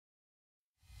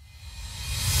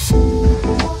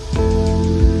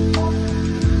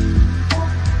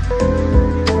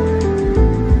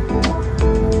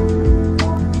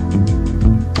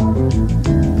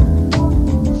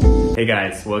Hey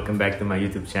guys, welcome back to my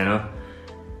YouTube channel.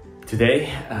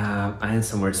 Today I am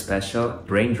somewhere special.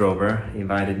 Range Rover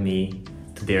invited me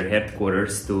to their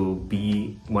headquarters to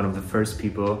be one of the first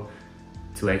people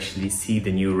to actually see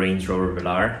the new Range Rover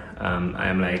VELAR. I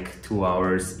am like 2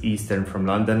 hours eastern from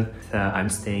London. I'm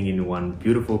staying in one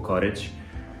beautiful cottage.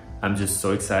 I'm just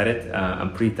so excited.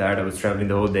 I'm pretty tired. I was traveling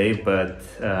the whole day, but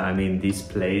I mean, this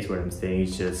place where I'm staying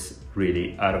is just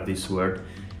really out of this world.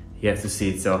 You have to see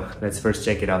it, so let's first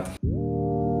check it out.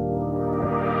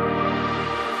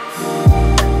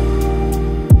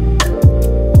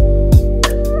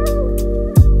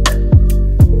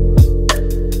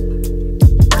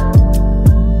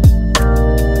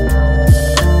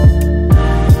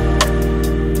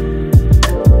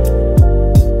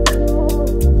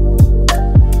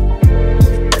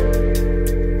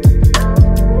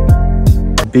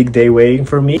 Big day waiting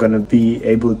for me. I'm gonna be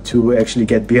able to actually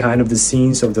get behind of the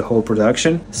scenes of the whole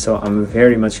production, so I'm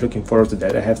very much looking forward to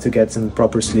that. I have to get some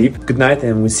proper sleep. Good night,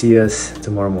 and we'll see us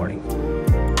tomorrow morning.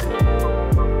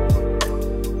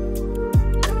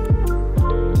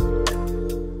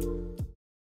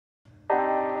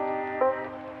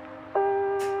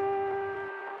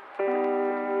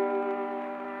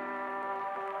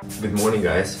 Good morning,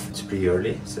 guys. It's pretty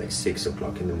early. It's like 6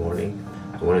 o'clock in the morning.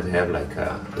 I wanted to have like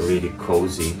a really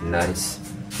cozy, nice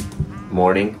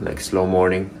morning, like slow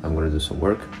morning. I'm gonna do some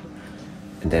work,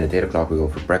 and then at 8 o'clock we go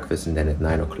for breakfast, and then at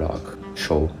 9 o'clock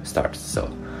show starts. So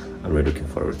I'm really looking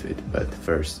forward to it, but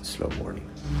first, slow morning.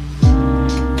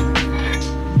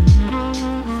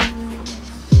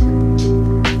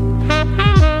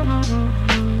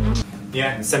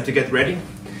 Yeah, it's time to get ready.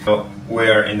 So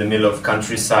we're in the middle of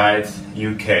countryside,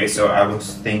 UK, so I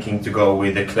was thinking to go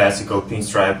with a classical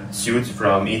pinstripe suit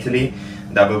from Italy,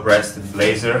 double-breasted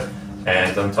blazer,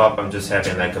 and on top I'm just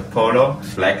having like a polo,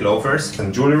 black loafers,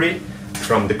 some jewelry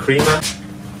from the Crema,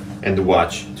 and the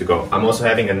watch to go. I'm also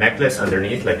having a necklace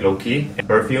underneath, like low-key, and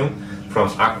perfume from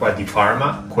Acqua di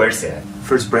Parma, Quercia.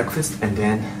 First breakfast, and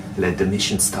then let the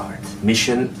mission start.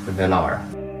 Mission VELAR.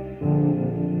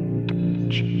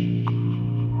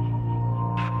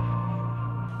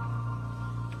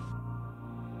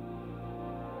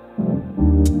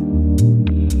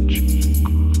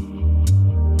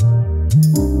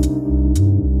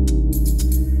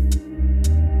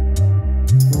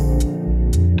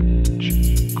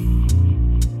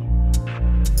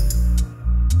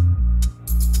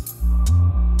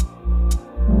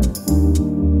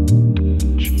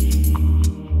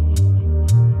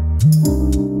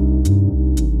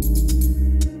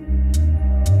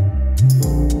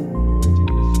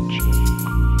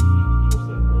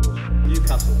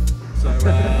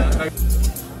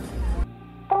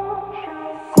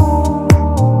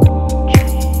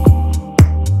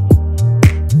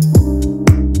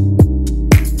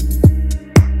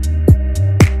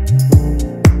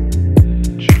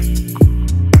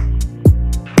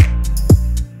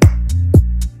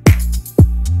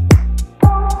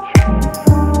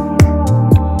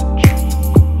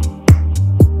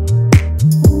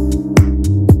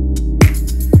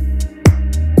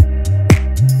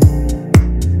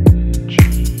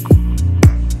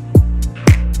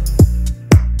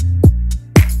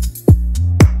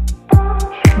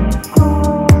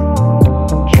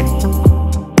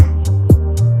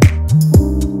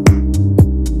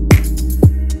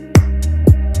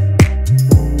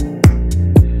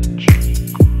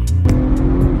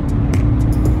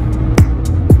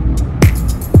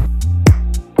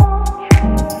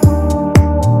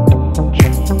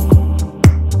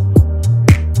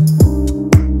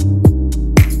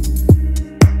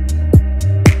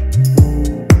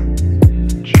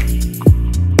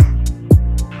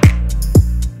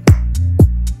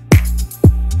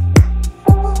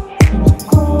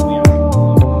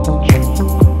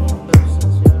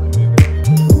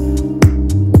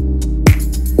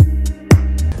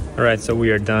 Alright, so we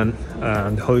are done.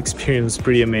 The whole experience was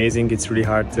pretty amazing. It's really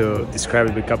hard to describe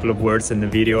it with a couple of words in the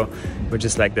video, but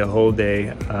just like the whole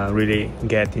day, really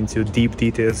get into deep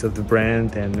details of the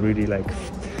brand, and really like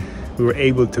we were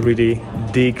able to really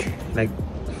dig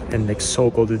and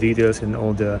soak all the details and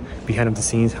all the behind of the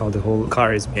scenes, how the whole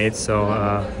car is made. So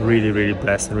really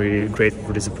blessed and really grateful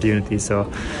for this opportunity.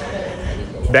 So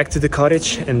back to the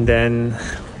cottage, and then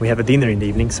we have a dinner in the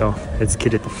evening, so let's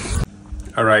get it.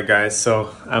 Alright guys, so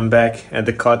I'm back at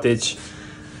the cottage,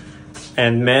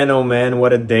 and man oh man,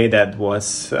 what a day that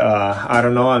was. I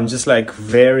don't know, I'm just like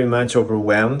very much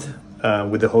overwhelmed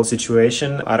with the whole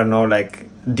situation. I don't know, like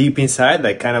deep inside,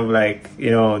 like kind of like,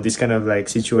 you know, this kind of like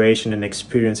situation and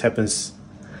experience happens,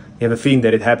 you have a feeling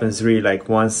that it happens really like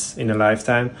once in a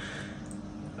lifetime.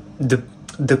 The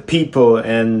the people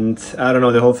and I don't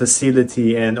know, the whole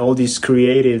facility and all these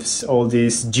creatives, all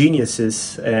these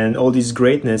geniuses and all this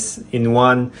greatness in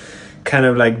one kind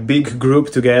of like big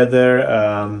group together.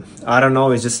 I don't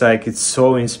know, it's just like, it's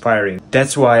so inspiring.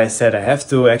 That's why I said I have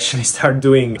to actually start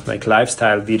doing like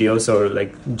lifestyle videos or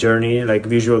like journey, like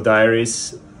visual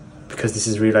diaries, because this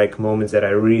is really like moments that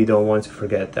I really don't want to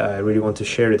forget. I really want to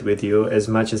share it with you as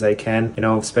much as I can, you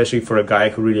know, especially for a guy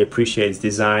who really appreciates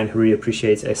design, who really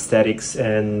appreciates aesthetics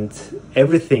and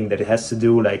everything that it has to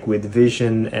do like with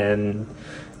vision and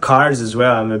cars as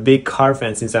well. I'm a big car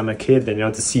fan since I'm a kid, and you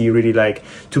know, to see really like,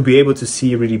 to be able to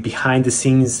see really behind the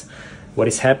scenes what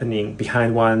is happening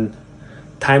behind one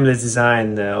timeless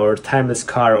design or timeless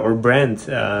car or brand.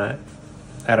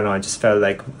 I don't know,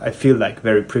 I feel like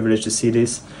very privileged to see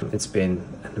this. It's been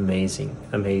an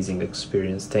amazing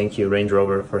experience. Thank you, Range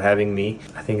Rover, for having me.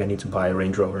 I think I need to buy a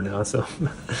Range Rover now, so.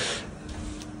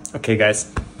 Okay guys,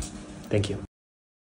 thank you.